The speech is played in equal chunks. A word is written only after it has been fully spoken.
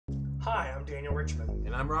Hi, I'm Daniel Richmond.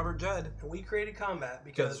 And I'm Robert Judd. And we created Combat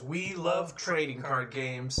Because we love trading card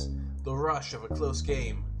games. The rush of a close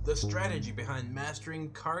game. The strategy behind mastering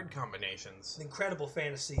card combinations. The incredible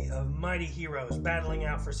fantasy of mighty heroes battling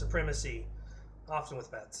out for supremacy, often with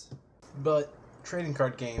bets. But trading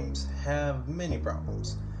card games have many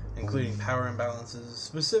problems, including power imbalances,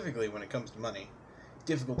 specifically when it comes to money,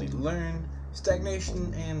 difficulty to learn,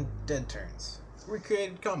 stagnation, and dead turns. We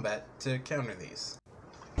created Combat to counter these.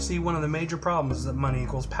 See, one of the major problems is that money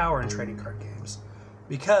equals power in trading card games.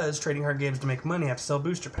 Because trading card games to make money have to sell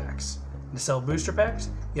booster packs. And to sell booster packs,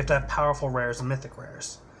 you have to have powerful rares and mythic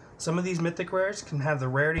rares. Some of these mythic rares can have the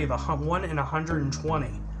rarity of 1 in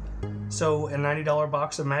 120. So a $90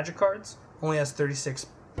 box of magic cards only has 36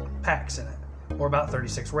 packs in it, or about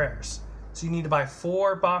 36 rares. So you need to buy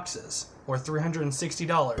 4 boxes, or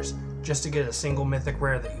 $360, just to get a single mythic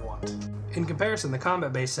rare that you want. In comparison, the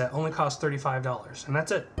Combat base set only costs $35, and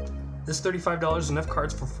that's it. This $35 is enough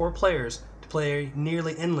cards for 4 players to play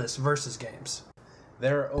nearly endless versus games.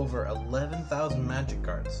 There are over 11,000 magic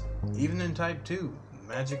cards. Even in Type 2,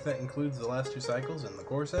 magic that includes the last 2 cycles in the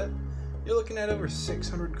core set, you're looking at over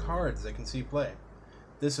 600 cards that can see play.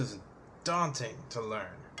 This is daunting to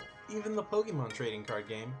learn. Even the Pokemon trading card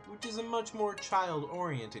game, which is a much more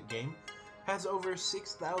child-oriented game, has over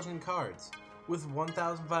 6,000 cards, with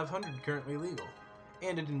 1,500 currently legal,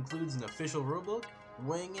 and it includes an official rulebook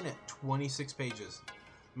weighing in at 26 pages.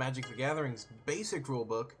 Magic the Gathering's basic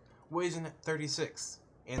rulebook weighs in at 36,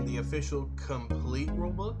 and the official complete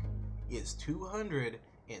rulebook is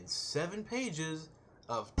 207 pages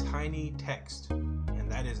of tiny text, and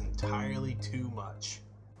that is entirely too much.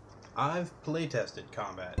 I've playtested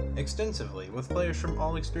Combat extensively with players from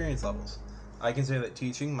all experience levels. I can say that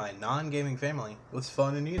teaching my non-gaming family was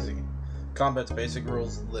fun and easy. Combat's basic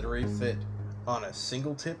rules literally fit on a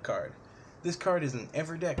single tip card. This card is in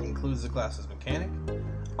every deck and includes the class's mechanic.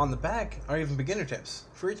 On the back are even beginner tips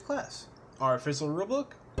for each class. Our official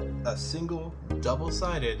rulebook? A single,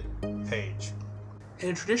 double-sided page.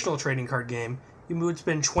 In a traditional trading card game, you would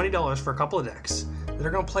spend $20 for a couple of decks that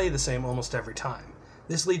are going to play the same almost every time.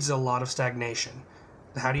 This leads to a lot of stagnation.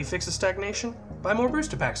 How do you fix the stagnation? Buy more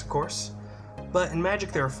booster packs, of course. But in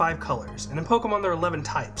Magic there are 5 colors, and in Pokemon there are 11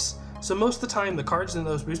 types. So most of the time the cards in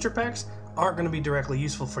those booster packs aren't going to be directly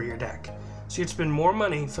useful for your deck. So you'd spend more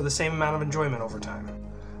money for the same amount of enjoyment over time.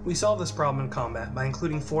 We solve this problem in Combat by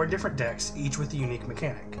including 4 different decks, each with a unique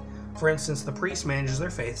mechanic. For instance, the Priest manages their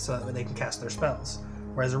faith so that they can cast their spells,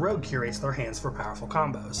 whereas a Rogue curates their hands for powerful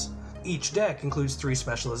combos. Each deck includes 3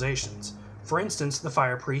 specializations. For instance, the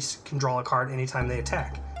Fire Priest can draw a card anytime they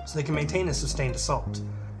attack, so they can maintain a sustained assault.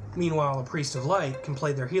 Meanwhile, a Priest of Light can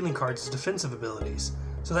play their healing cards as defensive abilities,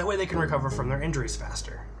 so that way they can recover from their injuries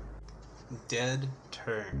faster. Dead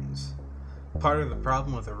turns. Part of the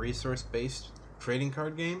problem with a resource-based trading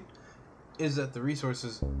card game is that the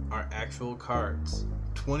resources are actual cards.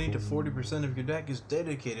 20 to 40% of your deck is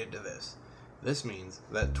dedicated to this. This means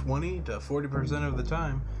that 20 to 40% of the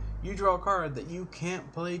time, you draw a card that you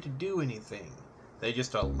can't play to do anything. They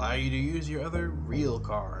just allow you to use your other real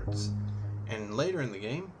cards. And later in the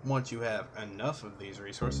game, once you have enough of these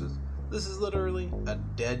resources, this is literally a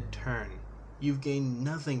dead turn. You've gained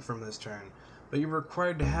nothing from this turn, but you're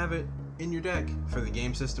required to have it in your deck for the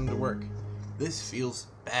game system to work. This feels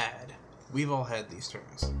bad. We've all had these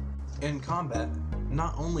turns. In Combat,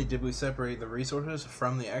 not only did we separate the resources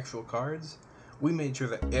from the actual cards, we made sure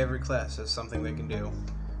that every class has something they can do.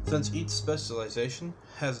 Since each specialization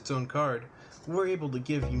has its own card, we're able to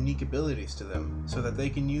give unique abilities to them so that they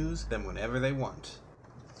can use them whenever they want.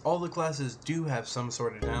 All the classes do have some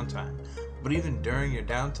sort of downtime, but even during your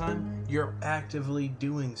downtime, you're actively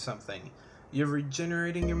doing something. You're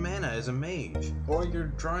regenerating your mana as a mage, or you're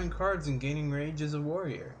drawing cards and gaining rage as a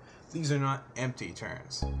warrior. These are not empty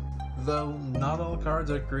turns. Though, not all cards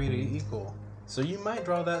are created equal, so you might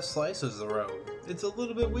draw that Slice as the rogue. It's a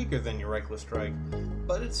little bit weaker than your Reckless Strike,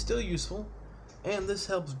 but it's still useful, and this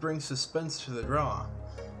helps bring suspense to the draw.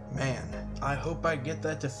 Man, I hope I get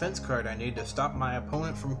that defense card I need to stop my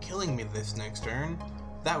opponent from killing me this next turn.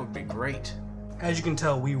 That would be great. As you can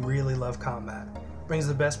tell, we really love Combat. It brings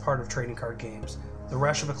the best part of trading card games. The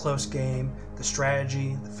rush of a close game, the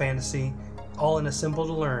strategy, the fantasy, all in a simple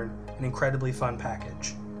to learn and incredibly fun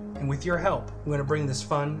package. And with your help, we want to bring this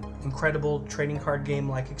fun, incredible trading card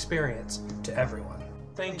game-like experience to everyone.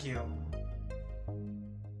 Thank you.